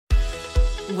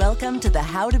Welcome to the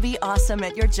How to Be Awesome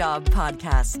at Your Job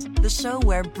podcast, the show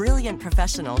where brilliant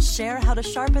professionals share how to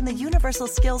sharpen the universal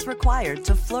skills required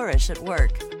to flourish at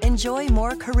work. Enjoy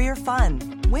more career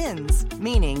fun, wins,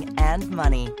 meaning, and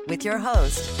money with your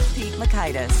host, Pete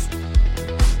Mockaitis.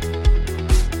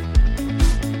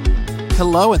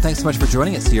 Hello, and thanks so much for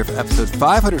joining us here for episode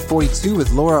 542 with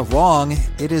Laura Wong.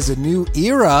 It is a new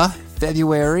era,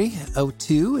 February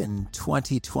 02 in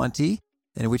 2020.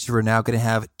 In which we're now going to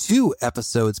have 2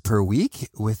 episodes per week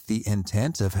with the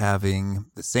intent of having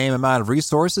the same amount of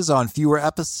resources on fewer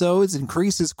episodes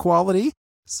increases quality.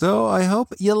 So I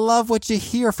hope you love what you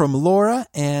hear from Laura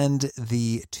and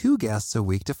the 2 guests a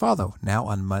week to follow, now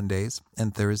on Mondays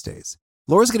and Thursdays.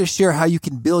 Laura's going to share how you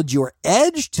can build your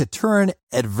edge to turn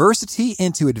adversity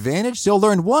into advantage. So you'll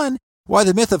learn 1, why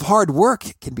the myth of hard work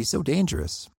can be so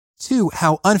dangerous. 2,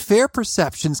 how unfair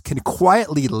perceptions can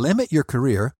quietly limit your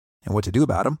career and what to do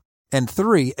about them. And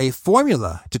 3, a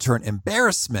formula to turn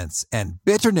embarrassments and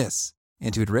bitterness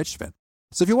into enrichment.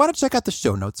 So if you want to check out the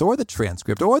show notes or the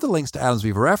transcript or the links to items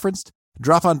we've referenced,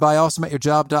 drop on by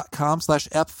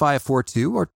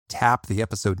awesomeatyourjob.com/ep542 or tap the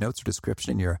episode notes or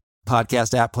description in your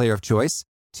podcast app player of choice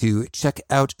to check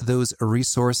out those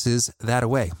resources that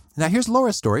way. Now here's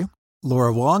Laura's story.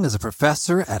 Laura Wong is a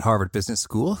professor at Harvard Business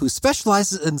School who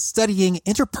specializes in studying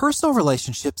interpersonal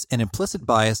relationships and implicit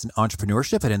bias in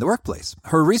entrepreneurship and in the workplace.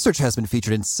 Her research has been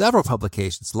featured in several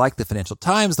publications like the Financial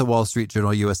Times, the Wall Street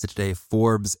Journal, USA Today,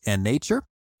 Forbes, and Nature.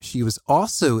 She was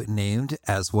also named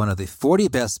as one of the 40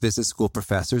 best business school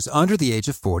professors under the age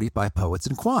of 40 by Poets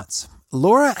and Quants.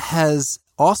 Laura has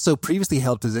also previously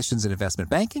held positions in investment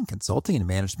banking, consulting, and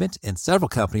management in several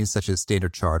companies such as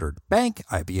Standard Chartered Bank,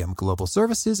 IBM Global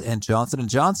Services, and Johnson &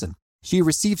 Johnson. She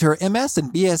received her MS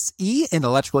and BSE in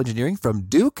electrical engineering from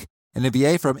Duke, an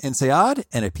MBA from INSEAD,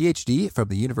 and a PhD from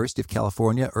the University of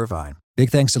California, Irvine. Big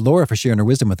thanks to Laura for sharing her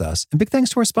wisdom with us, and big thanks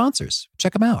to our sponsors.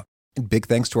 Check them out. And big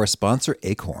thanks to our sponsor,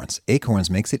 Acorns. Acorns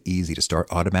makes it easy to start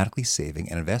automatically saving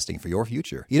and investing for your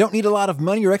future. You don't need a lot of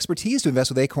money or expertise to invest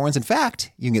with Acorns. In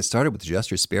fact, you can get started with just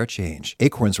your spare change.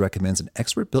 Acorns recommends an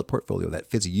expert-built portfolio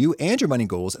that fits you and your money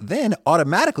goals, then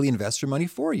automatically invests your money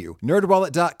for you.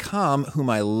 NerdWallet.com, whom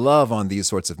I love on these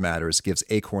sorts of matters, gives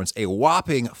Acorns a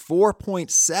whopping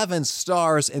 4.7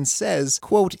 stars and says,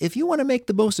 quote, if you want to make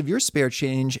the most of your spare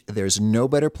change, there's no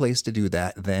better place to do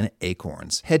that than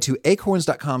Acorns. Head to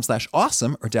acorns.com/awesome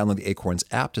or download the Acorns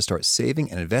app to start saving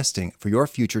and investing for your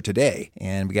future today.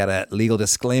 And we got a legal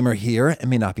disclaimer here. It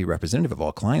may not be representative of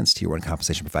all clients. Tier 1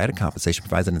 compensation provided. Compensation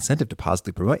provides an incentive to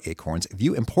positively promote Acorns.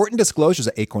 View important disclosures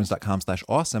at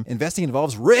acorns.com/awesome. Investing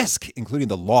involves risk, including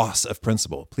the loss of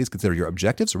principal. Please consider your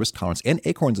objectives, risk tolerance, and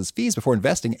Acorns' fees before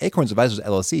investing. Acorns Advisors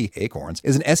LLC, Acorns,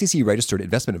 is an SEC-registered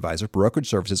investment advisor. Brokerage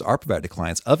services are provided to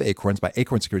clients of Acorns by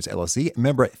Acorns Securities LLC,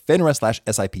 member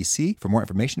FINRA/SIPC. For more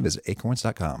information, visit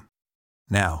acorns.com.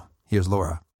 Now, here's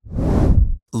Laura.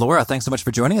 Laura, thanks so much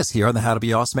for joining us here on the How to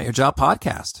Be Awesome at Your Job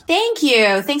podcast. Thank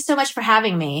you. Thanks so much for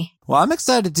having me. Well, I'm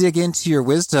excited to dig into your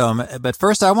wisdom, but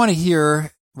first I want to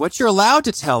hear what you're allowed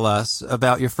to tell us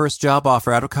about your first job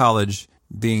offer out of college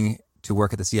being to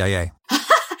work at the CIA.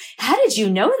 How did you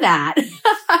know that?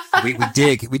 we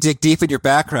dig deep in your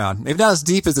background. Maybe not as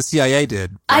deep as the CIA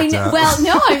did. But,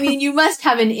 you must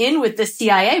have an in with the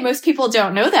CIA. Most people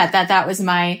don't know that was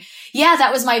my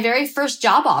very first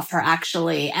job offer,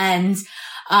 actually. And,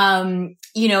 I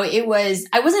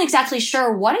wasn't exactly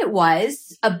sure what it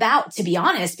was about, to be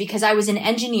honest, because I was an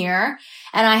engineer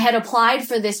and I had applied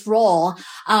for this role.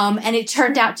 And it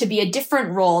turned out to be a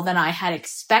different role than I had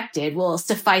expected. Well,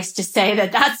 suffice to say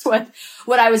that that's what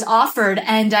I was offered.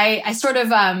 And I sort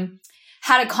of,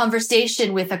 had a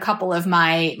conversation with a couple of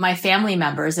my family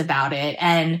members about it.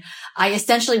 And I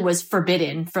essentially was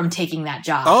forbidden from taking that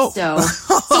job. Oh. So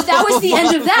that was the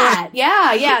end of that.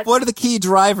 Yeah. What are the key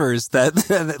drivers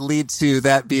that lead to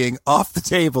that being off the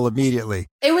table immediately?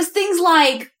 It was things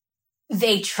like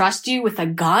they trust you with a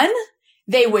gun.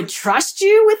 They would trust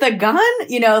you with a gun,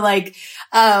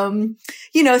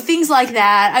 things like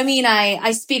that. I mean,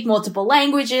 I speak multiple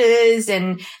languages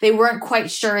and they weren't quite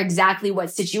sure exactly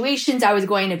what situations I was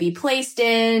going to be placed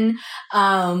in,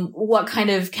 what kind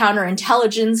of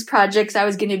counterintelligence projects I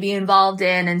was going to be involved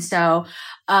in. And so,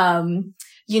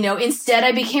 instead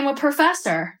I became a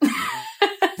professor.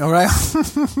 All right.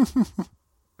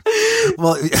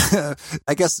 Well,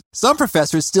 I guess some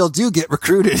professors still do get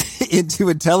recruited into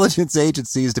intelligence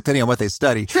agencies, depending on what they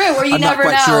study. True, or you never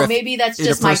know. Sure, maybe that's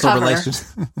just my cover.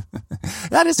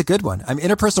 That is a good one. I mean,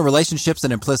 interpersonal relationships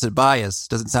and implicit bias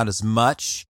doesn't sound as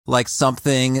much like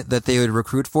something that they would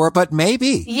recruit for, but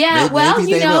maybe. Yeah,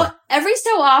 maybe every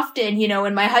so often,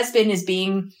 when my husband is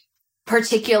being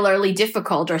particularly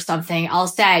difficult or something, I'll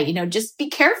say, just be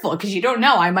careful because you don't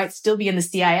know. I might still be in the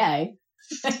CIA.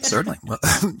 Certainly.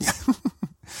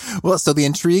 Well, so the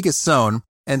intrigue is sown.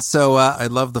 And so I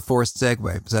love the forced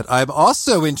segue. That I'm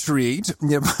also intrigued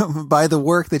by the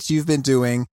work that you've been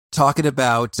doing, talking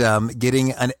about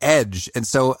getting an edge. And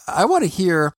so I want to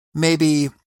hear, maybe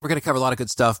we're going to cover a lot of good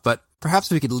stuff, but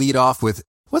perhaps we could lead off with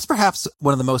what's perhaps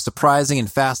one of the most surprising and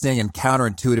fascinating and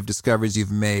counterintuitive discoveries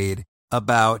you've made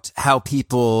about how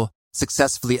people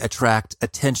successfully attract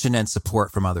attention and support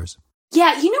from others.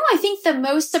 Yeah, I think the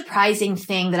most surprising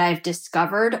thing that I've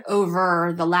discovered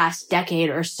over the last decade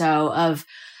or so of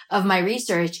my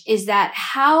research is that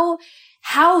how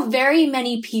very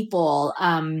many people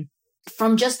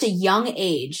from just a young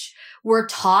age were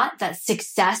taught that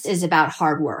success is about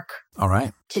hard work. All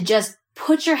right. To just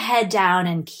put your head down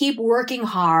and keep working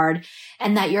hard,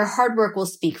 and that your hard work will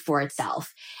speak for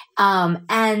itself.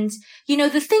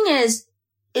 The thing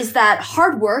is that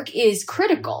hard work is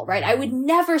critical, right? I would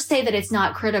never say that it's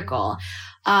not critical.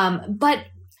 But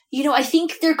I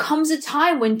think there comes a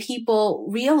time when people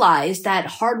realize that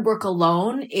hard work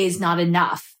alone is not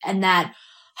enough, and that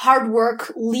hard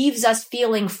work leaves us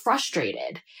feeling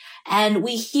frustrated. And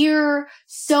we hear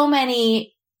so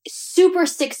many super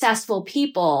successful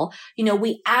people,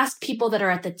 we ask people that are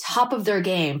at the top of their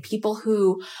game, people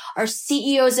who are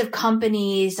CEOs of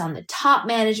companies on the top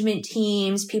management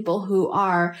teams, people who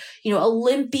are,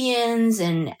 Olympians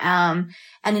and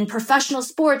in professional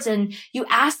sports. And you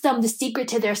ask them the secret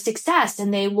to their success,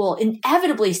 and they will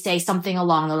inevitably say something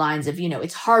along the lines of,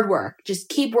 it's hard work. Just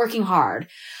keep working hard.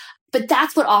 But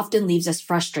that's what often leaves us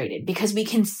frustrated, because we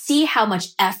can see how much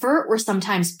effort we're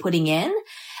sometimes putting in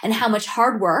and how much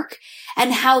hard work,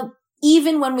 and how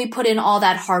even when we put in all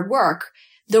that hard work,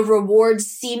 the rewards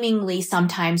seemingly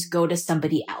sometimes go to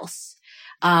somebody else.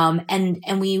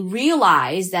 And we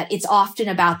realize that it's often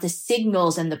about the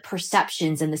signals and the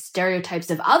perceptions and the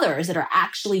stereotypes of others that are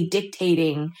actually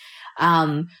dictating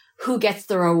who gets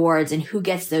the rewards and who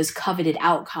gets those coveted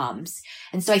outcomes.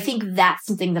 And so I think that's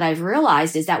something that I've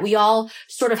realized, is that we all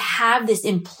sort of have this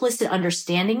implicit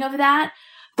understanding of that,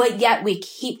 but yet we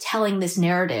keep telling this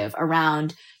narrative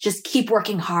around just keep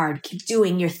working hard, keep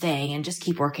doing your thing, and just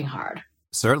keep working hard.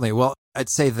 Certainly. Well, I'd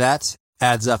say that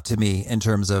adds up to me in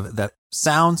terms of that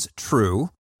sounds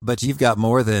true, but you've got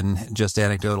more than just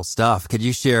anecdotal stuff. Could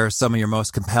you share some of your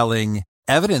most compelling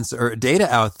evidence or data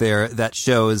out there that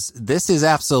shows this is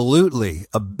absolutely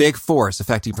a big force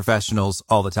affecting professionals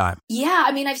all the time? Yeah.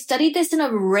 I've studied this in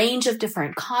a range of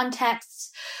different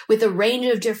contexts with a range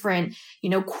of different,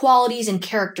 qualities and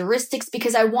characteristics,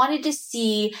 because I wanted to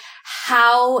see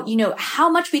how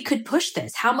much we could push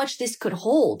this, how much this could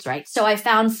hold, right? So I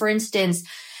found, for instance,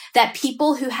 that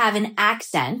people who have an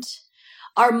accent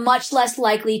are much less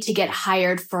likely to get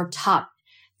hired for top,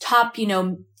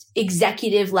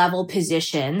 executive level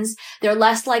positions. They're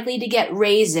less likely to get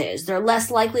raises. They're less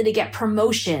likely to get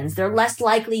promotions. They're less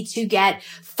likely to get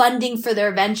funding for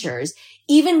their ventures,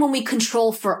 even when we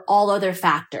control for all other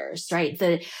factors, right?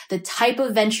 The type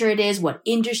of venture it is, what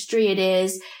industry it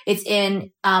is, it's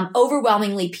in,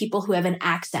 overwhelmingly people who have an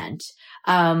accent,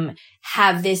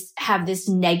 have this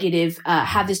negative,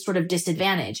 have this sort of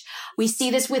disadvantage. We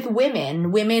see this with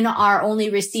women. Women are only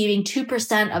receiving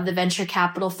 2% of the venture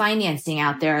capital financing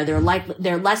out there. They're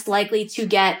less likely to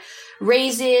get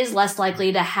raises, less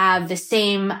likely to have the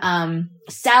same,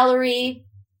 salary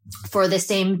for the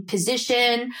same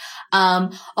position, a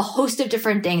host of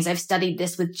different things. I've studied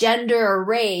this with gender,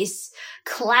 race,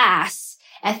 class,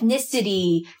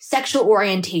 ethnicity, sexual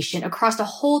orientation, across a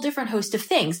whole different host of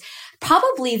things.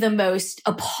 Probably the most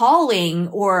appalling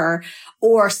or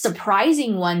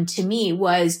surprising one to me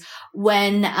was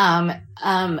when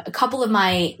a couple of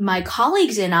my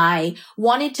colleagues and I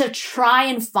wanted to try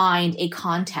and find a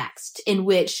context in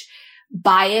which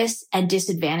bias and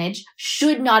disadvantage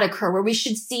should not occur, where we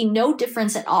should see no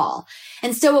difference at all.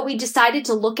 And so what we decided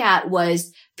to look at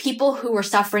was people who were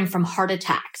suffering from heart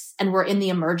attacks and were in the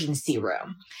emergency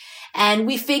room. And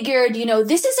we figured,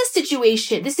 this is a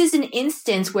situation, this is an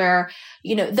instance where,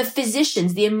 the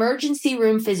physicians, the emergency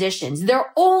room physicians,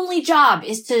 their only job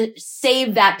is to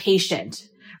save that patient,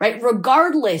 right?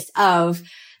 Regardless of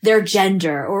their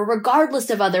gender or regardless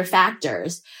of other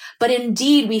factors. But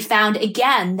indeed, we found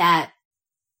again that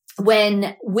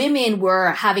when women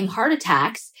were having heart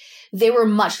attacks, they were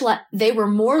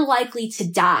more likely to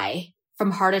die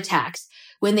from heart attacks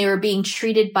when they were being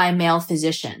treated by male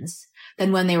physicians.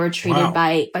 than when they were treated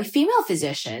by female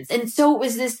physicians. And so it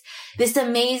was this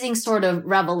amazing sort of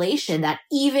revelation that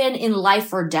even in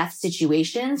life or death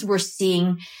situations, we're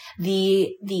seeing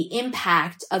the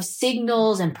impact of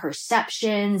signals and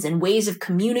perceptions and ways of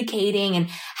communicating and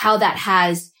how it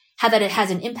has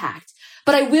an impact.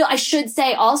 But I should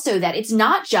say also that it's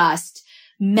not just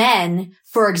men,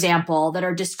 for example, that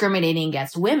are discriminating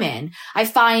against women. I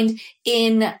find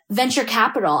in venture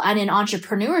capital and in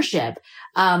entrepreneurship,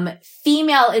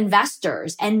 female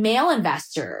investors and male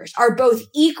investors are both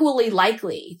equally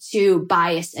likely to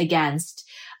bias against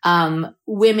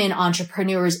women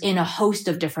entrepreneurs in a host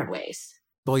of different ways.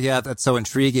 Well, yeah, that's so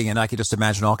intriguing. And I can just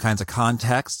imagine all kinds of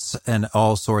contexts and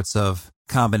all sorts of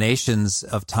combinations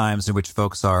of times in which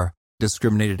folks are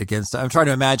discriminated against. I'm trying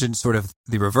to imagine sort of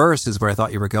the reverse is where I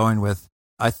thought you were going with.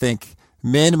 I think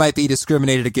men might be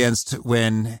discriminated against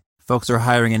when folks are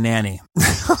hiring a nanny.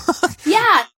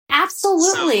 Yeah,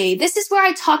 absolutely. This is where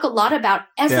I talk a lot about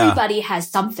everybody has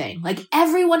something. Like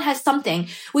everyone has something.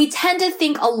 We tend to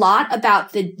think a lot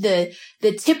about the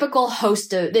typical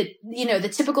host of the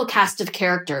typical cast of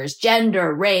characters,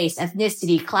 gender, race,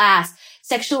 ethnicity, class,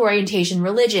 sexual orientation,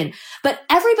 religion, but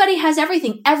everybody has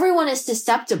everything. Everyone is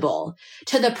susceptible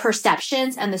to the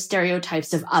perceptions and the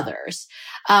stereotypes of others.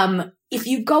 If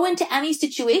you go into any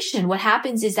situation, what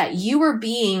happens is that you are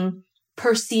being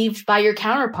perceived by your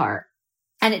counterpart,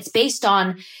 and it's based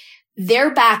on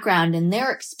their background and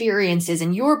their experiences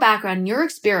and your background and your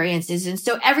experiences. And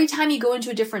so every time you go into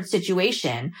a different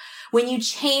situation, when you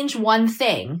change one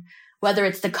thing, whether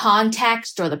it's the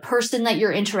context or the person that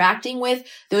you're interacting with,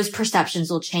 those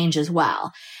perceptions will change as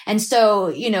well. And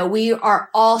so, we are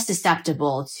all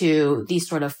susceptible to these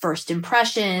sort of first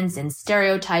impressions and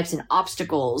stereotypes and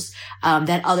obstacles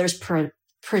that others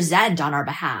present on our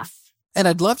behalf. And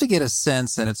I'd love to get a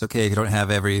sense, and it's okay if you don't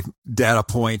have every data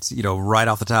point, right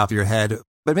off the top of your head,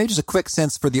 but maybe just a quick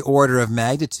sense for the order of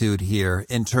magnitude here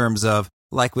in terms of,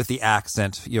 like with the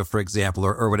accent, for example,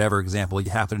 or whatever example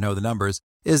you happen to know the numbers.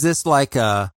 Is this like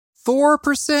a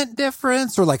 4%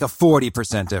 difference or like a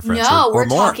 40% difference? No, we're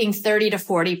more? talking 30 to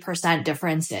 40%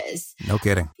 differences. No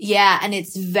kidding. Yeah. And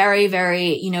it's very,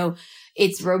 very,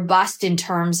 it's robust in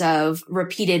terms of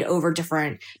repeated over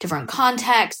different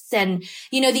contexts. And,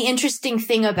 the interesting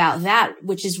thing about that,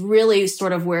 which is really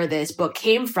sort of where this book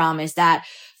came from, is that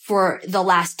for the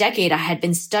last decade, I had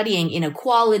been studying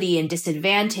inequality and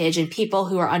disadvantage and people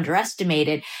who are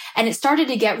underestimated. And it started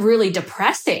to get really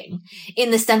depressing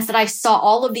in the sense that I saw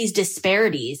all of these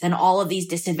disparities and all of these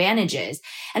disadvantages.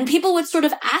 And people would sort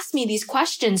of ask me these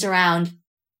questions around,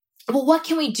 well, what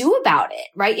can we do about it,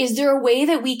 right? Is there a way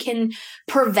that we can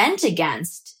prevent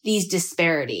against these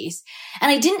disparities?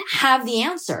 And I didn't have the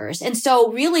answers. And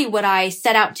so really what I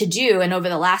set out to do, and over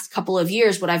the last couple of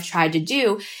years, what I've tried to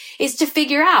do is to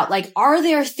figure out, are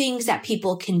there things that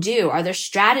people can do? Are there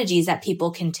strategies that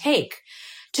people can take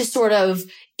to sort of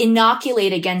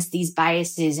inoculate against these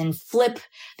biases and flip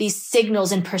these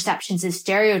signals and perceptions and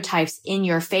stereotypes in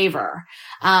your favor?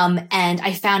 And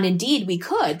I found indeed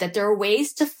that there are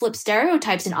ways to flip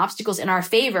stereotypes and obstacles in our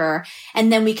favor,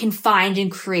 and then we can find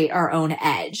and create our own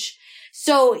edge.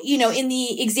 So, in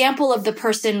the example of the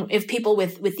person, if people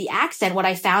with the accent, what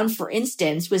I found, for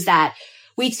instance, was that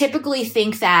we typically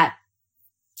think that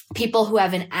people who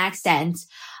have an accent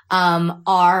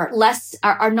are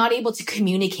not able to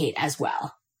communicate as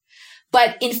well.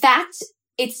 But in fact,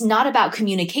 it's not about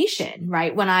communication,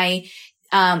 right? When I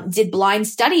did blind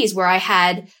studies where I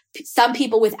had some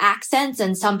people with accents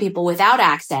and some people without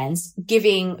accents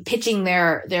pitching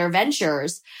their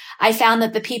ventures, I found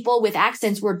that the people with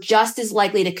accents were just as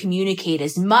likely to communicate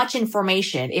as much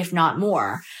information, if not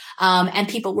more. And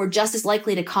people were just as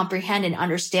likely to comprehend and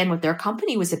understand what their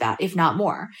company was about, if not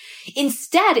more.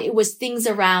 Instead, it was things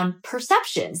around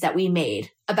perceptions that we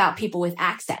made about people with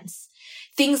accents.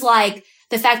 Things like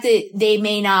the fact that they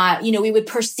may not, we would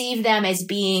perceive them as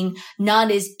being not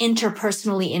as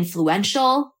interpersonally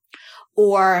influential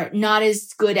or not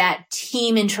as good at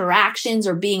team interactions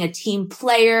or being a team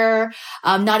player,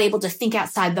 not able to think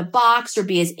outside the box or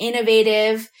be as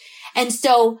innovative. And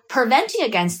so preventing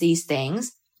against these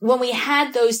things, when we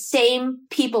had those same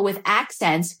people with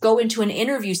accents go into an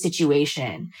interview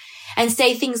situation and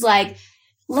say things like,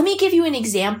 let me give you an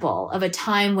example of a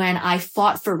time when I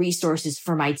fought for resources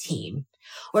for my team.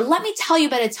 Or let me tell you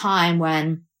about a time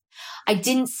when I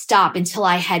didn't stop until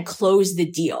I had closed the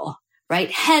deal,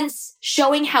 right? Hence,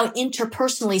 showing how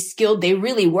interpersonally skilled they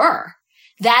really were.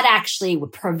 That actually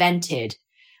prevented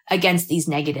against these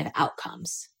negative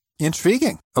outcomes.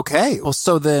 Intriguing. Okay. Well,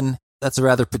 so then That's a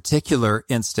rather particular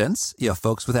instance,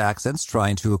 folks with accents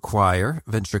trying to acquire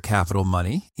venture capital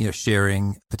money,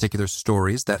 sharing particular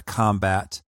stories that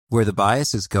combat where the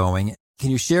bias is going.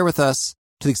 Can you share with us,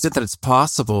 to the extent that it's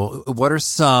possible, what are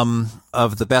some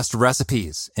of the best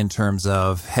recipes in terms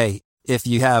of, hey, if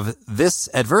you have this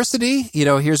adversity,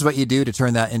 here's what you do to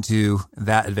turn that into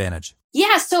that advantage?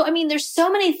 Yeah. So, there's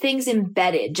so many things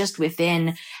embedded just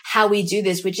within how we do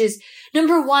this, which is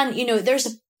number one,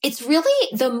 it's really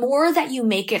the more that you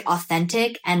make it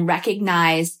authentic and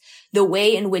recognize the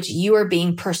way in which you are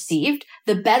being perceived,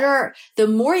 the better, the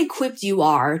more equipped you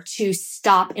are to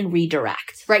stop and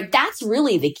redirect, right? That's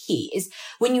really the key, is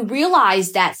when you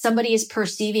realize that somebody is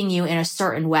perceiving you in a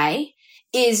certain way,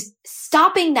 is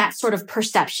stopping that sort of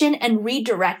perception and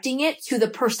redirecting it to the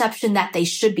perception that they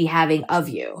should be having of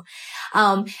you.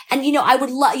 I would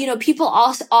love, people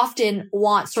also often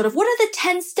want sort of, what are the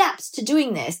 10 steps to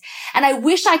doing this? And I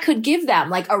wish I could give them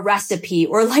like a recipe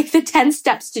or like the 10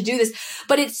 steps to do this,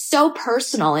 but it's so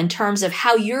personal in terms of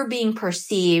how you're being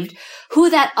perceived, who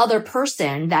that other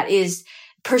person that is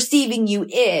perceiving you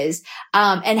is,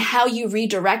 and how you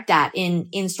redirect that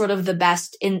in sort of the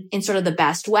best, in sort of the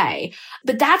best way.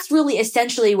 But that's really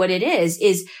essentially what it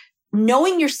is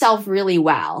knowing yourself really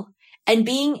well and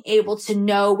being able to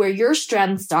know where your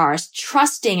strengths are,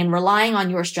 trusting and relying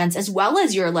on your strengths as well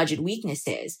as your alleged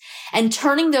weaknesses, and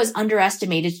turning those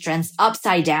underestimated strengths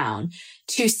upside down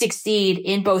to succeed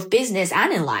in both business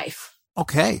and in life.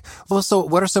 Okay. Well, so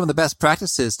what are some of the best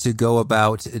practices to go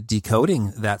about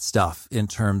decoding that stuff in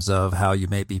terms of how you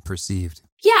may be perceived?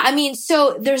 Yeah.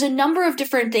 So there's a number of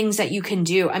different things that you can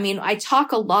do. I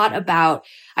talk a lot in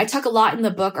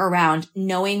the book around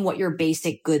knowing what your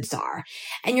basic goods are.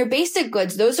 And your basic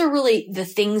goods, those are really the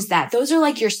things those are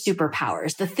like your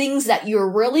superpowers, the things that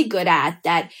you're really good at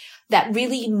that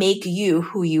really make you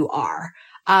who you are.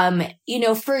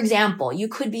 For example, you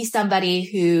could be somebody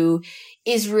who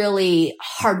is really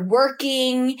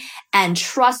hardworking and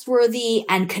trustworthy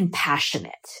and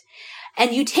compassionate.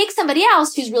 And you take somebody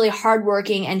else who's really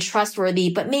hardworking and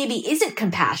trustworthy, but maybe isn't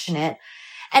compassionate,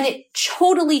 and it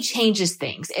totally changes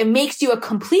things. It makes you a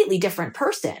completely different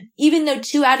person, even though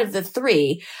 2 out of the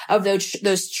 3 of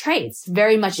those traits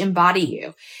very much embody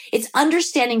you. It's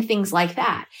understanding things like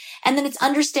that. And then it's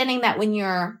understanding that when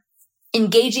you're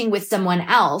engaging with someone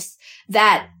else,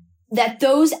 that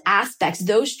those aspects,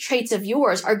 those traits of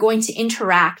yours are going to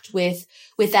interact with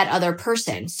that other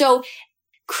person. So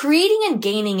creating and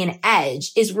gaining an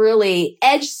edge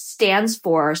edge stands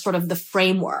for sort of the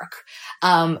framework,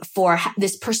 for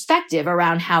this perspective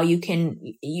around how you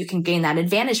can gain that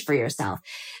advantage for yourself.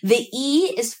 The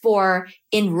E is for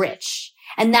enrich.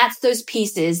 And that's those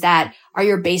pieces that are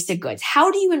your basic goods.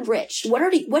 How do you enrich?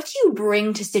 What do you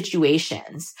bring to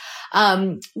situations?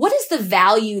 What is the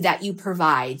value that you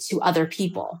provide to other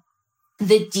people?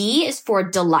 The D is for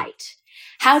delight.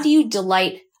 How do you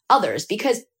delight others?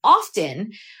 Because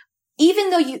often, even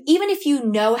if you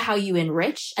know how you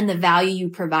enrich and the value you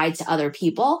provide to other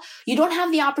people, you don't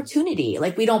have the opportunity.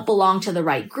 Like, we don't belong to the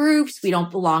right groups. We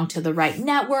don't belong to the right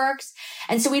networks.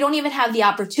 And so we don't even have the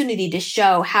opportunity to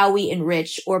show how we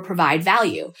enrich or provide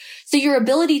value. So your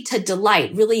ability to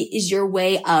delight really is your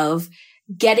way of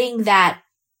getting that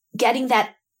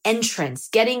entrance,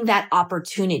 getting that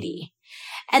opportunity.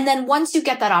 And then once you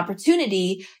get that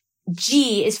opportunity,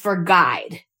 G is for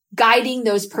guide. Guiding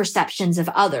those perceptions of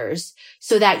others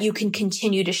so that you can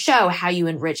continue to show how you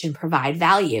enrich and provide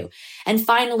value. And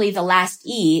finally, the last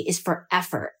E is for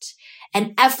effort.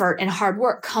 And effort and hard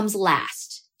work comes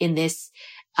last in this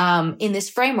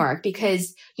framework,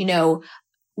 because,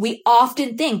 we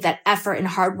often think that effort and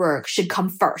hard work should come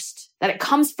first, that it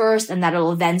comes first and that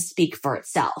it'll then speak for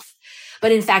itself.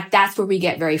 But in fact, that's where we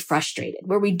get very frustrated,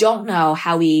 where we don't know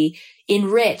how we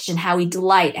enrich and how we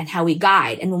delight and how we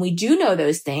guide. And when we do know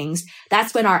those things,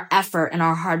 that's when our effort and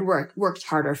our hard work works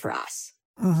harder for us.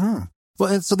 Mm-hmm.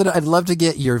 Well, and so that I'd love to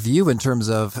get your view in terms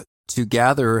of, to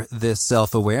gather this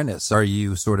self-awareness. Are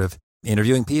you sort of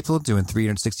interviewing people, doing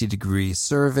 360-degree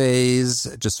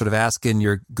surveys, just sort of asking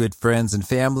your good friends and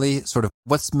family, sort of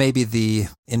what's maybe the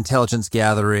intelligence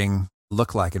gathering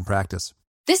look like in practice?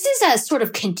 This is a sort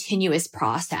of continuous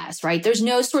process, right? There's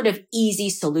no sort of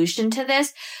easy solution to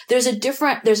this. There's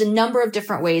a number of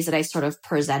different ways that I sort of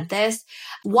present this.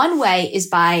 One way is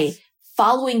by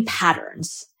following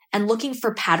patterns and looking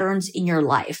for patterns in your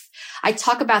life. I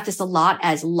talk about this a lot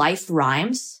as life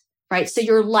rhymes, right? So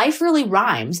your life really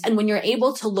rhymes. And when you're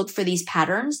able to look for these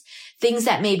patterns, things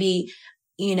that maybe,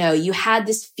 you had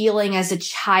this feeling as a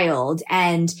child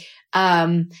and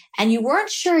And you weren't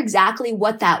sure exactly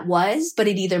what that was, but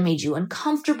it either made you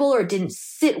uncomfortable or didn't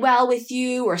sit well with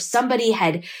you, or somebody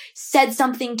had said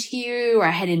something to you or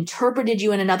had interpreted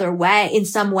you in another way, in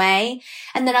some way.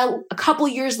 And then a couple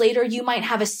years later, you might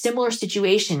have a similar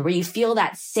situation where you feel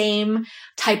that same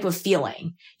type of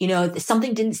feeling,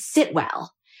 something didn't sit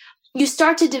well. You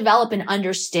start to develop an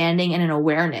understanding and an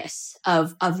awareness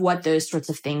of what those sorts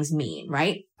of things mean,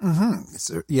 right? Mm-hmm.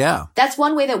 So, yeah. That's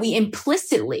one way that we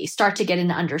implicitly start to get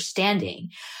an understanding.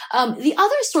 The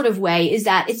other sort of way is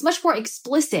that it's much more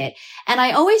explicit. And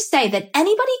I always say that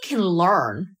anybody can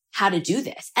learn how to do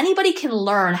this. Anybody can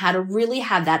learn how to really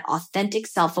have that authentic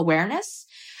self-awareness,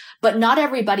 but not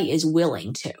everybody is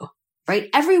willing to. Right?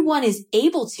 Everyone is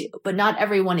able to, but not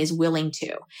everyone is willing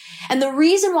to. And the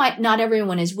reason why not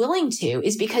everyone is willing to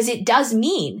is because it does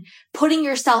mean putting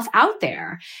yourself out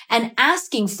there and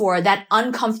asking for that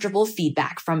uncomfortable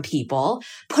feedback from people,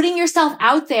 putting yourself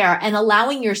out there and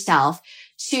allowing yourself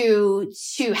to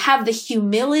have the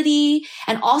humility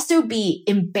and also be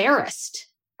embarrassed.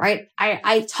 Right?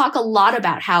 I talk a lot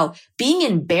about how being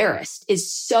embarrassed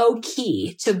is so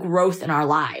key to growth in our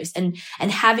lives and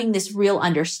having this real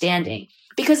understanding.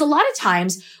 Because a lot of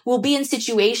times we'll be in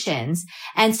situations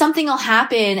and something will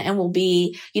happen and we'll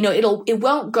be, it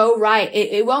won't go right.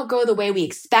 It won't go the way we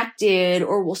expected,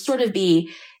 or we'll sort of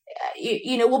be,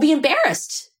 we'll be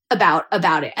embarrassed about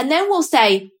it. And then we'll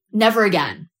say, never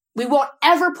again. We won't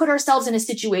ever put ourselves in a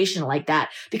situation like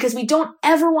that because we don't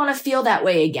ever want to feel that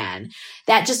way again.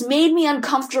 That just made me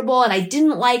uncomfortable and I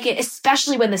didn't like it,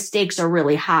 especially when the stakes are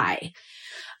really high.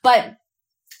 But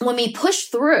when we push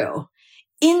through,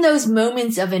 in those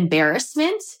moments of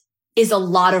embarrassment is a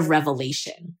lot of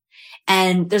revelation.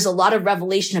 And there's a lot of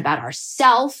revelation about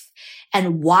ourselves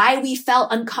and why we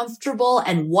felt uncomfortable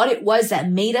and what it was that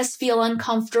made us feel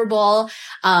uncomfortable,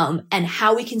 and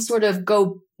how we can sort of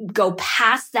go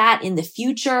past that in the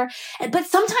future. But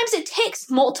sometimes it takes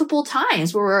multiple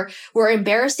times where we're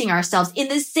embarrassing ourselves in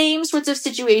the same sorts of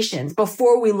situations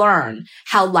before we learn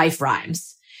how life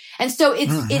rhymes. And so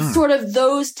it's sort of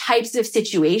those types of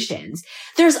situations.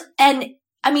 There's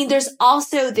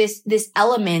also this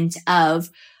element of,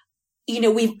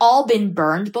 we've all been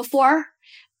burned before.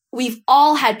 We've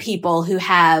all had people who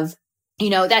have,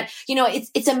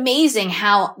 it's amazing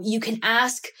how you can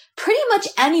ask pretty much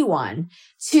anyone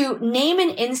to name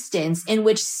an instance in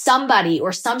which somebody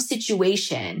or some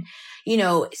situation,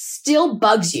 still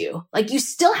bugs you. Like you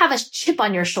still have a chip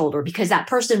on your shoulder because that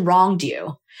person wronged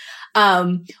you,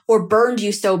 or burned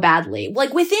you so badly.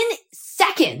 Like within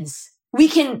seconds, we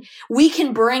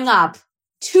can bring up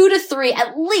 2 to 3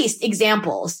 at least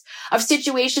examples of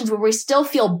situations where we still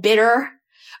feel bitter,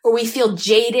 or we feel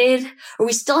jaded, or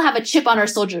we still have a chip on our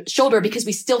shoulder because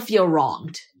we still feel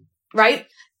wronged, right?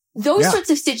 Those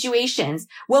sorts of situations,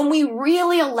 when we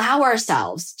really allow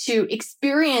ourselves to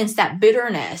experience that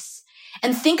bitterness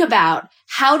and think about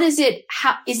how is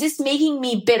this making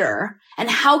me bitter and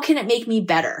how can it make me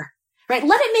better, right?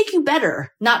 Let it make you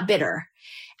better, not bitter.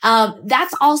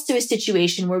 That's also a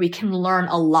situation where we can learn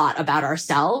a lot about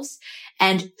ourselves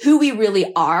and who we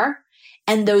really are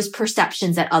and those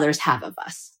perceptions that others have of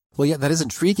us. Well, yeah, that is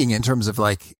intriguing in terms of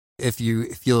like, if you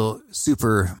feel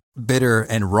super bitter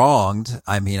and wronged,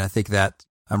 I think that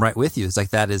I'm right with you. It's like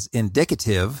that is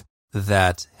indicative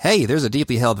that, hey, there's a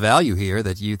deeply held value here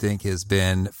that you think has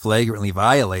been flagrantly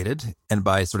violated. And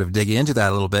by sort of digging into that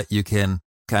a little bit, you can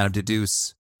kind of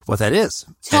deduce what that is.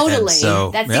 Totally.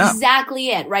 That's exactly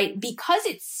it, right? Because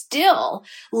it still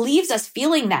leaves us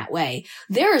feeling that way.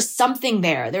 There is something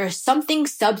there. There is something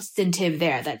substantive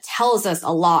there that tells us a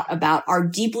lot about our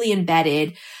deeply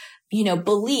embedded,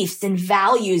 beliefs and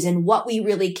values and what we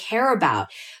really care about.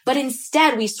 But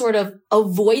instead, we sort of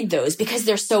avoid those because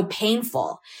they're so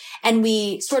painful. And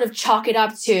we sort of chalk it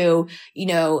up to,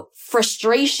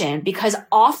 frustration, because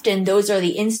often those are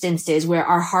the instances where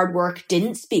our hard work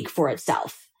didn't speak for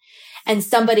itself. And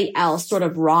somebody else sort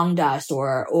of wronged us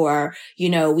or, our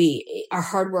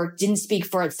hard work didn't speak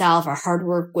for itself. Our hard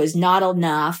work was not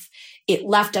enough. It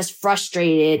left us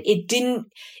frustrated. It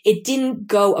didn't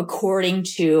go according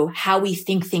to how we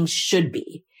think things should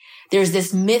be. There's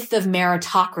this myth of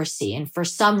meritocracy. And for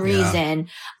some reason,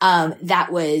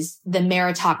 the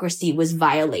meritocracy was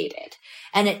violated.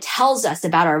 And it tells us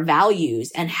about our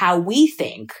values and how we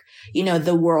think,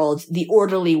 the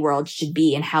orderly world should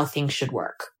be and how things should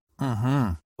work.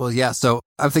 Mm-hmm. Well, yeah. So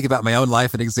I'm thinking about my own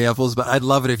life and examples, but I'd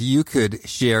love it if you could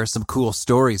share some cool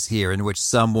stories here in which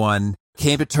someone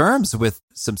came to terms with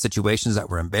some situations that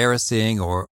were embarrassing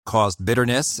or caused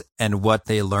bitterness and what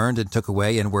they learned and took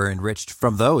away and were enriched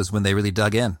from those when they really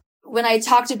dug in. when I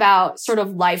talked about sort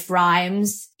of life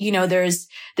rhymes,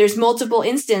 there's multiple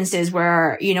instances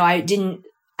where, I didn't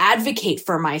advocate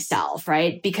for myself,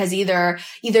 right? Because either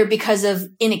because of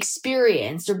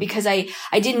inexperience or because I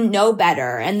didn't know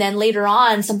better. And then later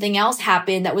on, something else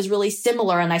happened that was really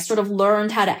similar. And I sort of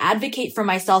learned how to advocate for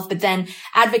myself, but then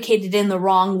advocated in the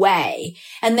wrong way.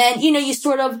 And then, you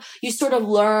sort of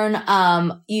learn,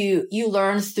 you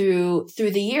learn through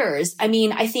the years. I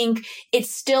mean, I think it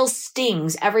still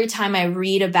stings every time I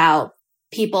read about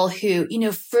people who,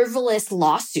 frivolous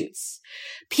lawsuits,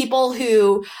 people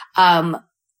who,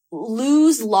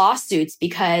 lose lawsuits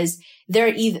because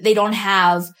they don't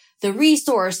have the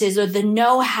resources or the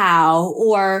know-how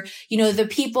or, the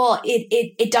people,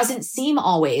 it doesn't seem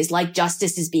always like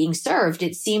justice is being served.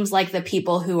 It seems like the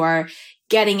people who are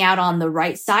getting out on the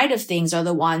right side of things are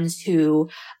the ones who,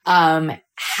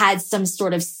 had some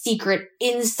sort of secret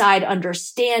inside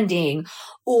understanding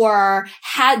or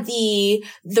had the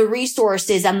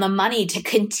resources and the money to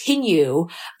continue,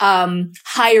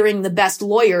 hiring the best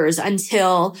lawyers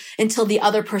until the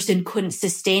other person couldn't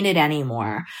sustain it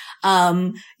anymore.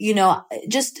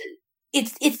 Just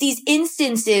it's these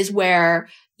instances where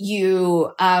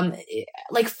you,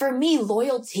 like for me,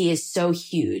 loyalty is so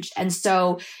huge. And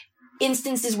so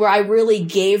instances where I really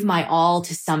gave my all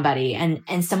to somebody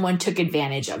and someone took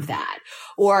advantage of that,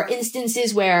 or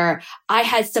instances where I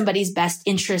had somebody's best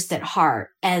interests at heart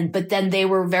but then they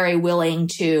were very willing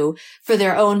to, for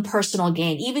their own personal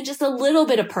gain, even just a little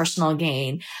bit of personal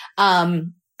gain,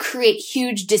 create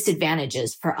huge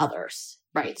disadvantages for others.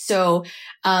 Right. So,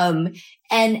 and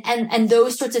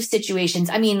those sorts of situations,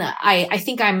 I mean, I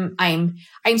think I'm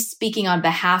speaking on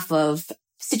behalf of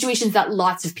situations that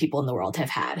lots of people in the world have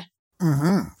had.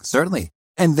 Mm-hmm. Certainly.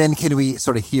 And then can we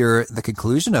sort of hear the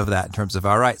conclusion of that in terms of,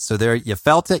 all right, so there you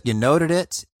felt it, you noted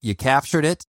it, you captured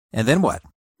it, and then what?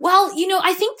 Well,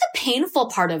 I think the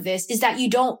painful part of this is that you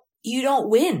don't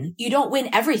win. You don't win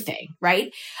everything,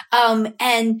 right?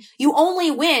 And you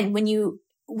only win when you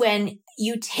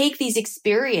take these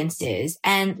experiences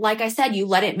and, like I said, you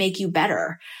let it make you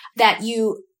better, that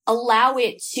you allow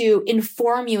it to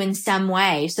inform you in some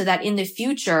way so that in the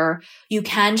future you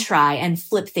can try and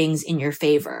flip things in your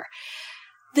favor.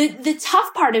 The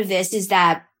tough part of this is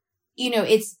that,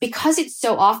 it's because it's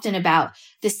so often about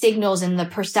the signals and the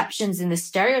perceptions and the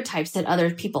stereotypes that other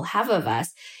people have of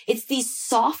us. It's these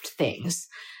soft things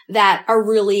that are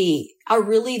really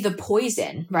the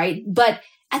poison, right? But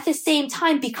at the same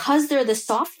time, because they're the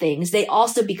soft things, they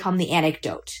also become the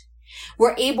anecdote.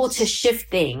 We're able to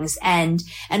shift things and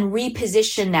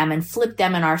reposition them and flip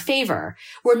them in our favor.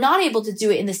 We're not able to do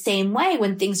it in the same way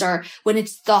when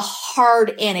it's the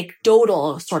hard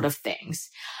anecdotal sort of things.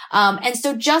 And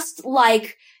so just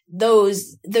like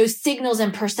those signals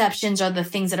and perceptions are the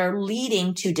things that are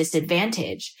leading to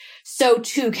disadvantage, so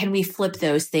too can we flip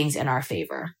those things in our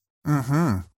favor.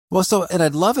 Mm-hmm. Well, and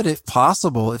I'd love it if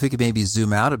possible, if we could maybe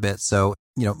zoom out a bit. So,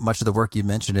 much of the work you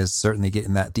mentioned is certainly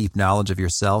getting that deep knowledge of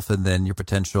yourself and then your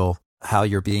potential, how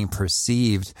you're being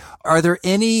perceived. Are there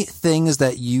any things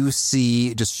that you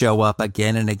see just show up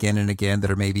again and again and again that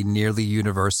are maybe nearly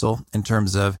universal in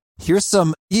terms of, here's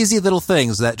some easy little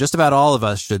things that just about all of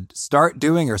us should start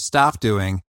doing or stop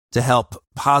doing to help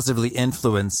positively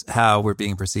influence how we're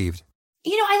being perceived? A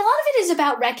lot of it is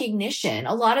about recognition.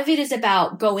 A lot of it is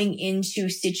about going into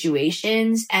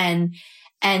situations and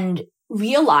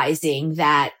realizing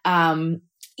that,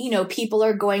 people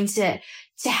are going to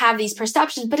have these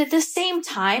perceptions. But at the same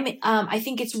time, I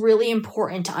think it's really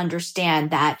important to understand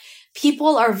that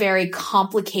people are very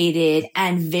complicated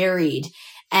and varied,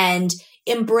 and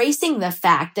embracing the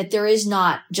fact that there is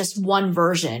not just one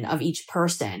version of each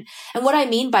person. And what I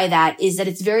mean by that is that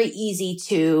it's very easy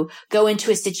to go into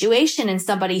a situation and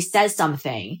somebody says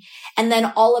something, and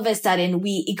then all of a sudden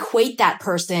we equate that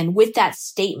person with that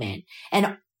statement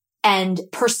and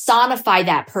personify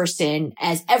that person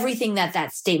as everything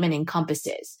that statement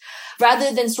encompasses,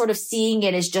 rather than sort of seeing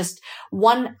it as just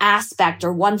one aspect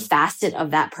or one facet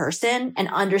of that person and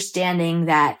understanding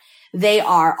that they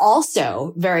are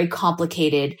also very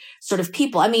complicated sort of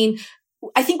people. I mean,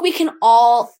 I think we can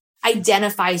all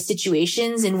identify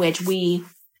situations in which we,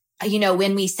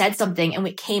 when we said something and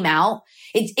it came out,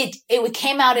 it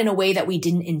came out in a way that we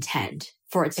didn't intend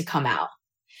for it to come out.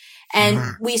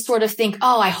 And we sort of think,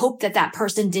 oh, I hope that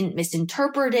person didn't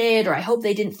misinterpret it, or I hope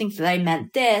they didn't think that I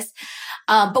meant this.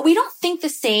 But we don't think the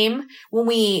same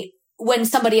when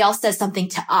somebody else says something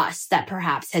to us that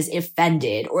perhaps has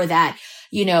offended, or that,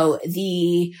 so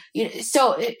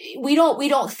we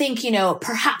don't think,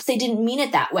 perhaps they didn't mean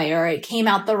it that way, or it came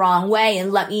out the wrong way,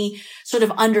 and let me sort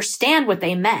of understand what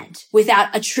they meant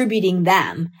without attributing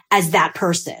them as that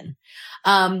person.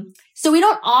 So we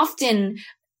don't often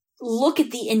look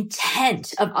at the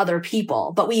intent of other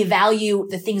people, but we value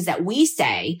the things that we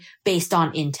say based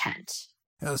on intent.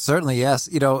 Certainly, yes.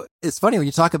 It's funny when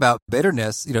you talk about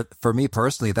bitterness, for me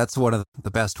personally, that's one of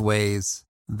the best ways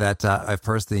that I've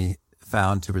personally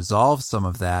found to resolve some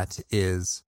of that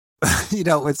is,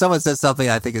 when someone says something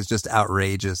I think is just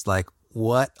outrageous, like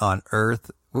what on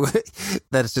earth,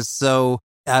 that is just so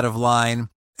out of line,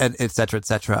 and et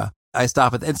cetera, I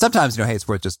stop it. And sometimes, hey, it's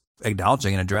worth just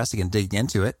acknowledging and addressing and digging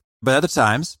into it. But other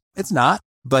times it's not.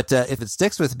 But if it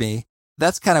sticks with me,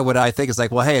 that's kind of what I think is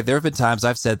like, well, hey, there have been times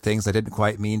I've said things I didn't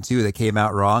quite mean to that came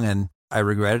out wrong and I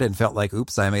regretted and felt like,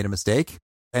 oops, I made a mistake.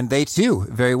 And they too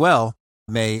very well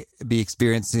may be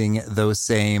experiencing those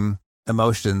same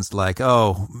emotions like,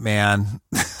 oh man,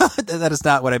 that is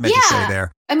not what I meant to say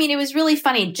there. I mean, it was really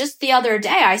funny. Just the other day,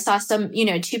 I saw some,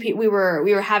 two people, we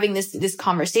were having this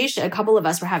conversation. A couple of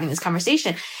us were having this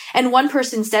conversation, and one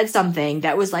person said something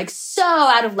that was like so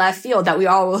out of left field that we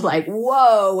all were like,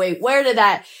 whoa, wait, where did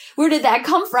that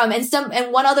come from?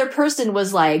 And one other person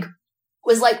was like,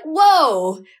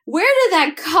 whoa, where did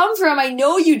that come from? I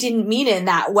know you didn't mean it in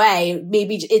that way.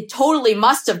 Maybe it totally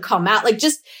must have come out. Like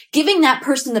just giving that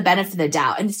person the benefit of the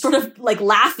doubt and sort of like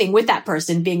laughing with that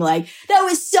person, being like, that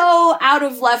was so out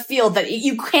of left field that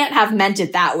you can't have meant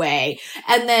it that way.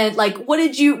 And then like, what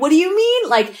do you mean?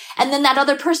 Like, and then that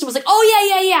other person was like,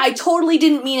 oh yeah, I totally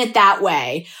didn't mean it that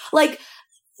way. Like,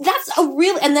 that's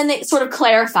and then they sort of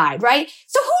clarified, right?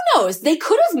 So who knows? They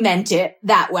could have meant it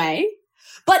that way.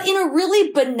 But in a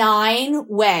really benign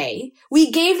way, we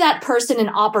gave that person an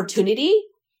opportunity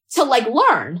to like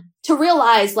learn, to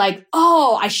realize like,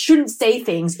 oh, I shouldn't say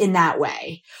things in that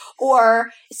way. Or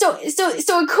so it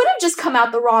could have just come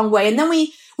out the wrong way. And then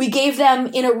we gave them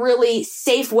in a really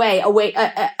safe way, a way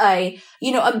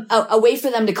for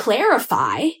them to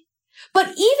clarify. But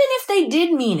even if they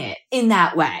did mean it in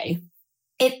that way,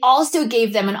 it also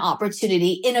gave them an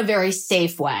opportunity in a very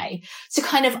safe way to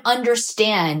kind of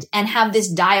understand and have this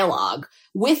dialogue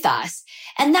with us.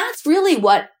 And that's really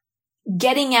what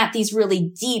getting at these really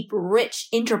deep, rich,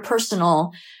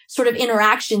 interpersonal sort of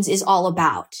interactions is all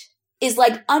about, is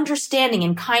like understanding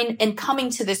and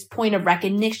coming to this point of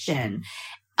recognition,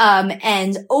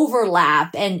 and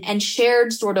overlap and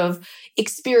shared sort of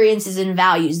experiences and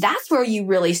values. That's where you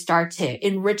really start to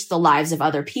enrich the lives of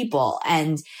other people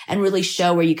and really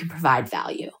show where you can provide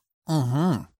value.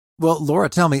 Mm-hmm. Well, Laura,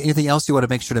 tell me anything else you want to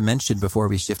make sure to mention before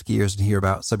we shift gears and hear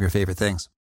about some of your favorite things.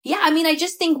 Yeah, I mean, I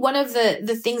just think one of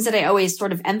the things that I always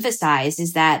sort of emphasize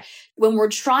is that when we're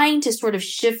trying to sort of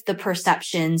shift the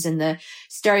perceptions and the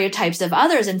stereotypes of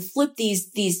others and flip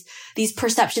these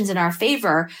perceptions in our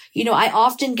favor, I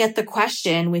often get the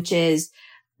question, which is,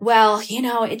 well,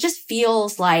 it just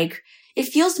feels like it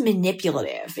feels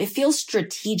manipulative. It feels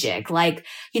strategic. Like,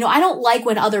 I don't like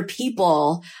when other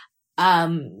people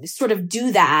sort of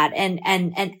do that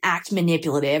and act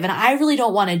manipulative. And I really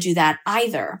don't want to do that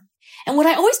either. And what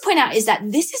I always point out is that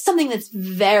this is something that's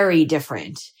very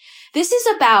different. This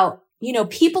is about,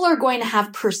 people are going to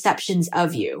have perceptions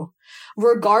of you,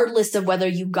 regardless of whether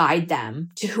you guide them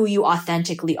to who you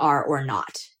authentically are or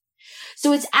not.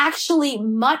 So it's actually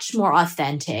much more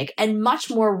authentic and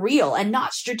much more real and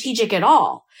not strategic at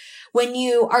all when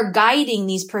you are guiding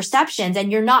these perceptions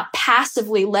and you're not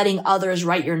passively letting others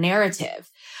write your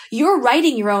narrative. You're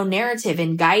writing your own narrative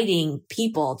and guiding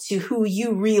people to who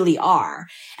you really are.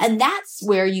 And that's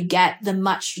where you get the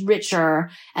much richer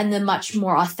and the much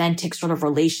more authentic sort of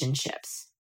relationships.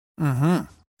 Mm-hmm.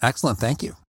 Excellent. Thank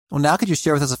you. Well, now could you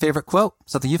share with us a favorite quote,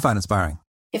 something you find inspiring?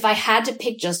 If I had to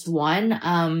pick just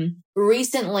one,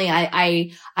 recently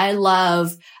I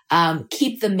love,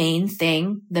 keep the main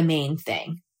thing.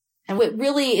 And what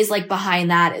really is like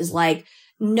behind that is like,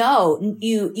 no,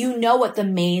 you know what the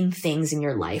main things in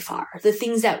your life are, the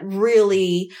things that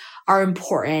really are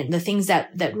important, the things that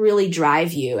really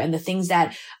drive you and the things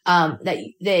that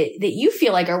you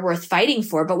feel like are worth fighting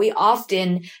for. But we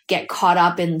often get caught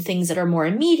up in things that are more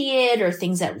immediate or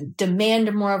things that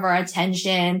demand more of our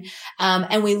attention.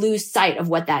 And we lose sight of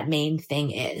what that main thing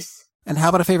is. And how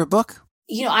about a favorite book?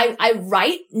 I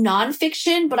write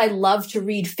nonfiction, but I love to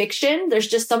read fiction. There's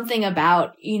just something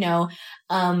about,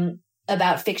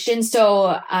 about fiction.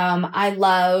 So, I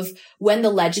love When the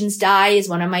Legends Die is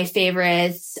one of my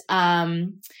favorites.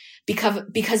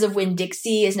 Because of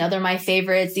Winn-Dixie is another of my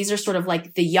favorites. These are sort of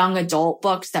like the young adult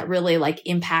books that really like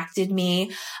impacted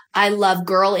me. I love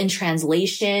Girl in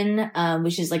Translation,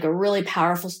 which is like a really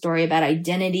powerful story about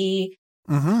identity.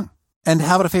 Mm-hmm. And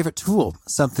how about a favorite tool,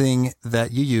 something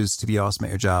that you use to be awesome at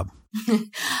your job?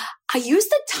 I use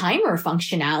the timer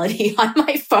functionality on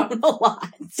my phone a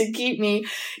lot to keep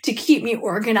me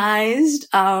organized.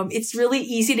 It's really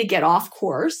easy to get off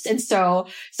course. And so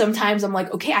sometimes I'm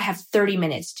like, okay, I have 30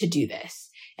 minutes to do this.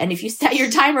 And if you set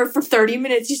your timer for 30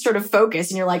 minutes, you sort of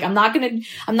focus and you're like, I'm not going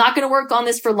to work on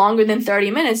this for longer than 30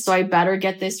 minutes. So I better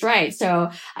get this right. So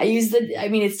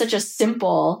it's such a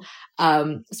simple,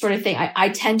 sort of thing. I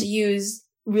tend to use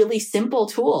really simple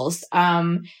tools,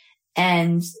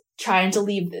 and try and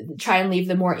leave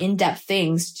the more in-depth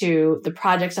things to the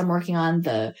projects I'm working on,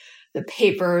 the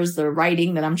papers, the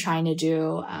writing that I'm trying to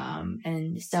do,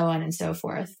 and so on and so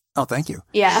forth. Oh, thank you.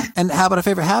 Yeah. And how about a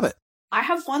favorite habit? I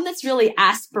have one that's really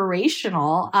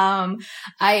aspirational.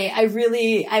 I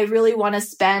really want to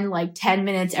spend like 10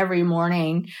 minutes every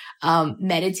morning,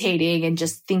 meditating and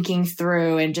just thinking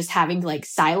through and just having like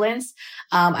silence.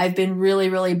 I've been really,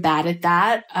 really bad at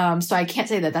that. So I can't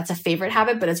say that that's a favorite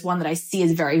habit, but it's one that I see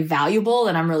as very valuable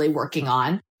and I'm really working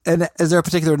on. And is there a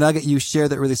particular nugget you share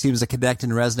that really seems to connect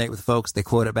and resonate with folks? They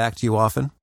quote it back to you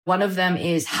often. One of them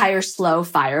is hire slow,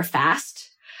 fire fast.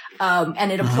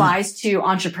 And it applies to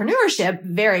entrepreneurship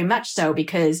very much so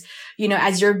because,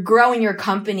 as you're growing your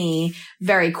company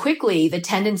very quickly, the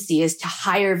tendency is to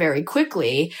hire very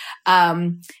quickly.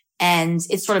 And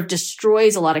it sort of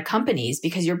destroys a lot of companies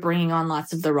because you're bringing on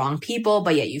lots of the wrong people,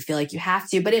 but yet you feel like you have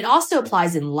to. But it also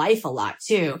applies in life a lot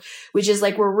too, which is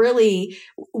like we're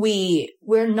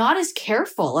not as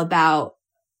careful about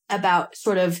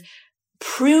sort of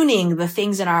pruning the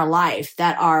things in our life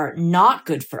that are not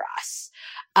good for us.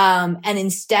 And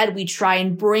instead we try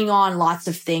and bring on lots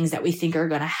of things that we think are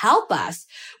going to help us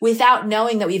without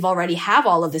knowing that we've already have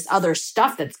all of this other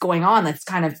stuff that's going on that's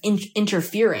kind of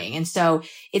interfering. And so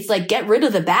it's like, get rid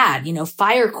of the bad,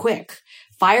 fire quick,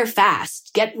 fire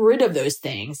fast, get rid of those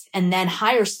things, and then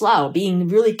hire slow, being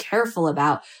really careful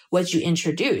about what you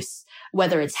introduce,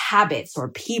 whether it's habits or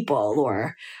people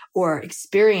or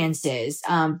experiences,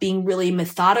 being really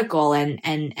methodical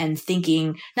and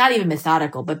thinking, not even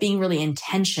methodical, but being really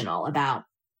intentional about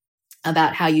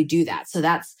how you do that. So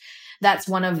that's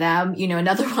one of them.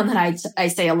 Another one that I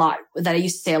say a lot, that I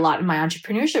used to say a lot in my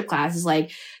entrepreneurship class is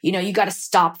like, you got to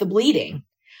stop the bleeding.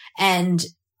 And,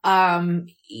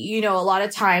 a lot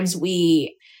of times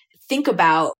we think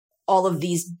about all of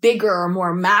these bigger,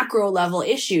 more macro level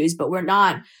issues, but we're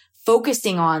not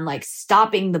focusing on like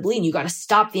stopping the bleeding. You got to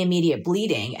stop the immediate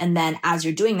bleeding. And then as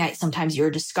you're doing that, sometimes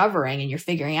you're discovering and you're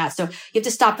figuring out. So you have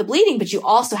to stop the bleeding, but you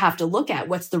also have to look at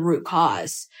what's the root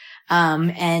cause.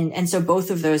 And so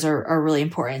both of those are really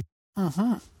important.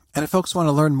 Mm-hmm. And if folks want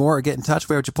to learn more or get in touch,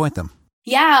 where would you point them?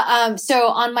 Yeah. So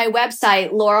on my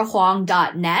website,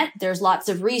 laurahuang.net, there's lots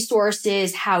of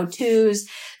resources, how-tos.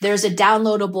 There's a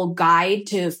downloadable guide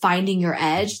to finding your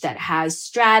edge that has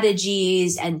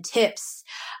strategies and tips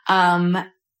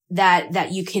that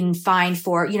you can find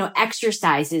for,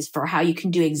 exercises for how you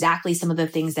can do exactly some of the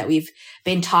things that we've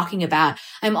been talking about.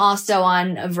 I'm also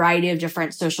on a variety of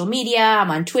different social media.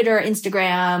 I'm on Twitter,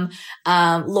 Instagram,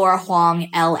 Laura Huang,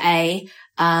 LA,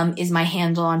 is my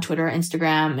handle on Twitter,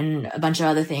 Instagram, and a bunch of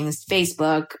other things,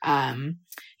 Facebook,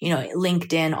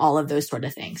 LinkedIn, all of those sort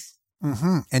of things.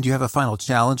 Mm-hmm. And do you have a final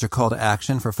challenge or call to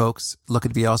action for folks looking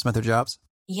to be awesome at their jobs?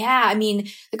 Yeah.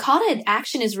 The call to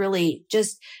action is really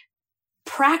just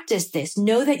practice this,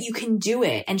 know that you can do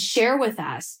it, and share with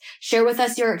us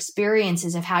your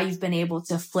experiences of how you've been able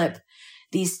to flip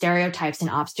these stereotypes and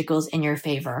obstacles in your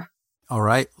favor. All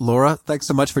right. Laura, thanks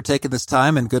so much for taking this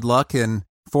time and good luck in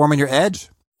forming your edge.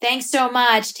 Thanks so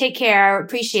much. Take care.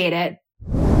 Appreciate it.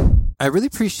 I really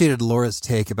appreciated Laura's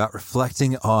take about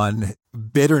reflecting on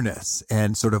bitterness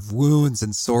and sort of wounds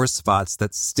and sore spots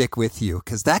that stick with you,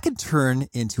 because that can turn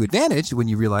into advantage when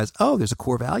you realize, oh, there's a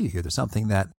core value here. There's something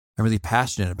that I'm really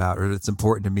passionate about or that's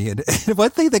important to me. And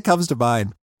one thing that comes to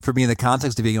mind for me in the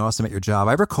context of being awesome at your job,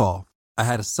 I recall I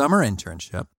had a summer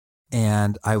internship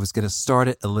and I was going to start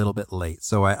it a little bit late.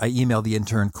 So I emailed the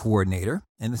intern coordinator,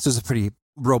 and this was a pretty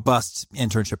robust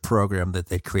internship program that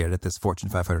they created at this Fortune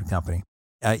 500 company.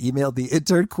 I emailed the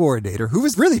intern coordinator, who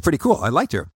was really pretty cool. I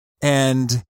liked her.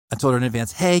 And I told her in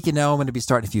advance, hey, I'm going to be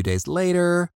starting a few days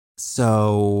later.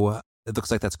 So it looks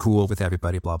like that's cool with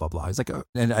everybody, blah, blah, blah. He's like, oh.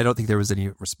 And I don't think there was any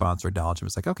response or acknowledgement. It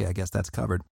was like, okay, I guess that's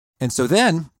covered. And so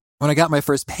then when I got my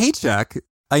first paycheck,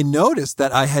 I noticed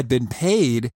that I had been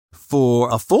paid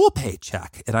for a full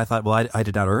paycheck. And I thought, well, I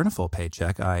did not earn a full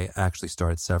paycheck. I actually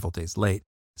started several days late.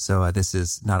 So this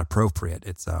is not appropriate.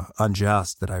 It's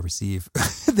unjust that I receive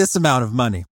this amount of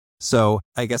money. So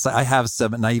I guess I have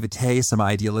some naivete, some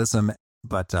idealism,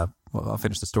 but Well, I'll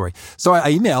finish the story. So I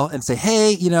email and say,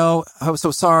 hey, I'm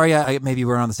so sorry. Maybe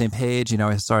we're on the same page.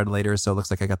 I started later, so it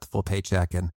looks like I got the full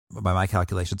paycheck. And by my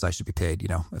calculations, I should be paid,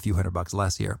 a few $100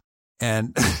 less here.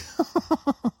 And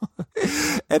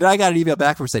and I got an email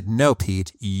back from her said, no,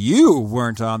 Pete, you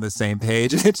weren't on the same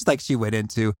page. And it's like she went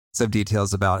into some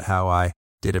details about how I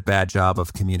did a bad job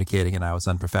of communicating and I was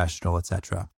unprofessional,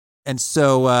 etc. And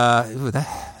so I'm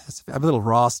a little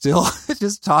raw still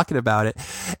just talking about it.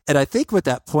 And I think what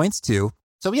that points to,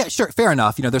 so yeah, sure, fair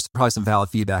enough. There's probably some valid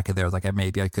feedback in there. Like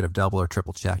maybe I could have double or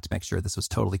triple checked to make sure this was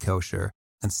totally kosher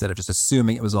instead of just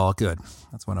assuming it was all good.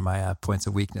 That's one of my points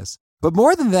of weakness. But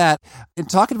more than that, in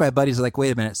talking to my buddies, like,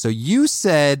 wait a minute. So you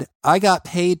said I got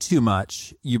paid too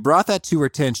much. You brought that to her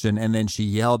attention and then she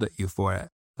yelled at you for it.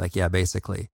 Like, yeah,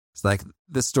 basically. It's like,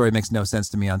 this story makes no sense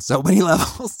to me on so many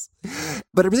levels.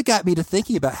 But it really got me to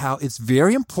thinking about how it's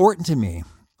very important to me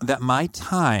that my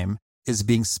time is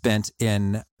being spent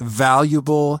in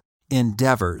valuable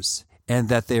endeavors and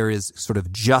that there is sort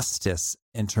of justice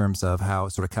in terms of how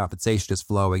sort of compensation is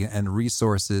flowing and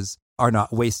resources are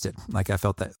not wasted. Like I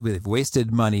felt that they've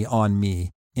wasted money on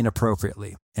me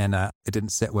inappropriately and it didn't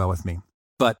sit well with me.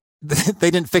 But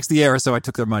they didn't fix the error, so I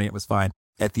took their money. It was fine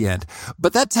at the end.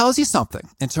 But that tells you something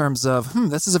in terms of,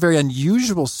 this is a very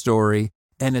unusual story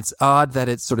and it's odd that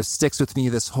it sort of sticks with me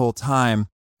this whole time.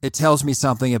 It tells me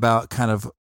something about kind of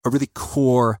a really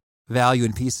core value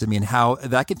and piece of me and how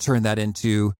that can turn that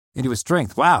into a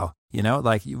strength. Wow.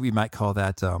 Like we might call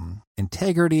that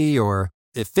integrity or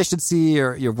efficiency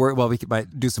or your work. Well,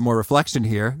 might do some more reflection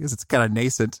here because it's kind of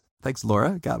nascent. Thanks,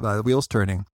 Laura. Got my wheels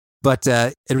turning. But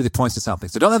it really points to something.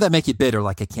 So don't let that make you bitter,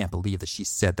 like I can't believe that she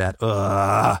said that.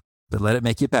 But let it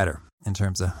make you better in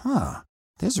terms of,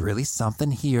 there's really something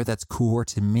here that's core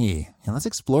to me. And let's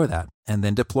explore that and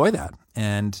then deploy that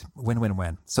and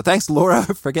win. So thanks, Laura,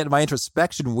 for getting my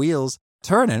introspection wheels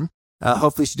turning.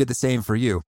 Hopefully she did the same for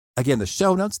you. Again, the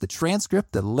show notes, the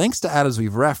transcript, the links to items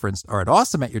we've referenced are at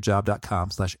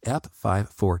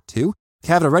awesomeatyourjob.com/ep542. If you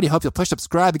haven't already, hope you'll push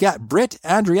subscribe. We got Britt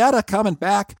Andrietta coming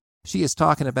back. She is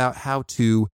talking about how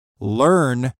to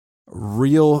learn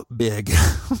real big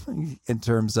in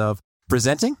terms of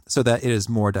presenting so that it is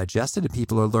more digested and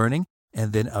people are learning,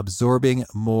 and then absorbing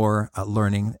more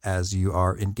learning as you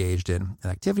are engaged in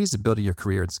activities and building your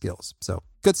career and skills. So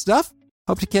good stuff.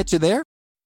 Hope to catch you there.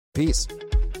 Peace.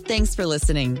 Thanks for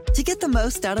listening. To get the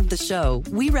most out of the show,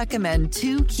 we recommend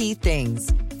 2 key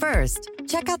things. First,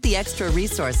 check out the extra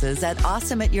resources at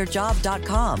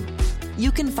awesomeatyourjob.com. You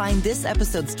can find this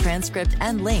episode's transcript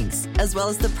and links, as well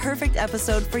as the perfect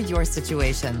episode for your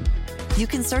situation. You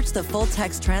can search the full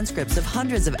text transcripts of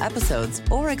hundreds of episodes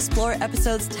or explore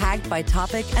episodes tagged by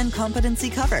topic and competency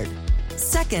covered.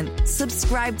 Second,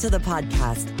 subscribe to the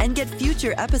podcast and get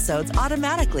future episodes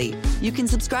automatically. You can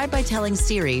subscribe by telling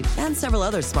Siri and several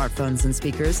other smartphones and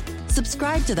speakers,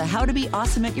 subscribe to the How to Be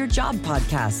Awesome at Your Job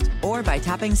podcast, or by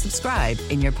tapping subscribe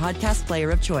in your podcast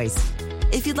player of choice.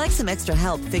 If you'd like some extra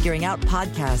help figuring out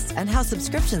podcasts and how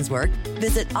subscriptions work,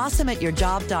 visit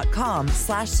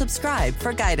awesomeatyourjob.com/subscribe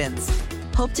for guidance.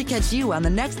 Hope to catch you on the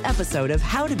next episode of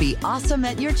How to Be Awesome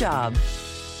at Your Job.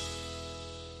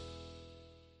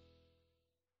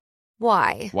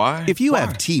 Why? If you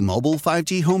have T-Mobile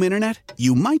 5G home internet,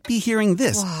 you might be hearing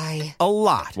this Why? a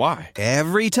lot. Why?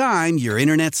 Every time your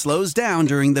internet slows down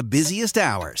during the busiest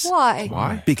hours.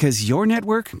 Why? Because your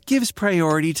network gives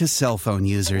priority to cell phone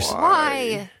users.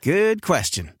 Why? Good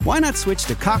question. Why not switch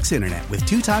to Cox Internet with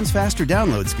 2 times faster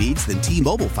download speeds than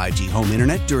T-Mobile 5G home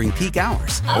internet during peak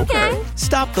hours? Okay.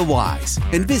 Stop the whys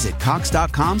and visit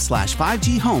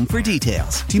cox.com/5G home for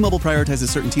details. T-Mobile prioritizes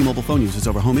certain T-Mobile phone users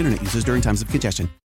over home internet users during times of congestion.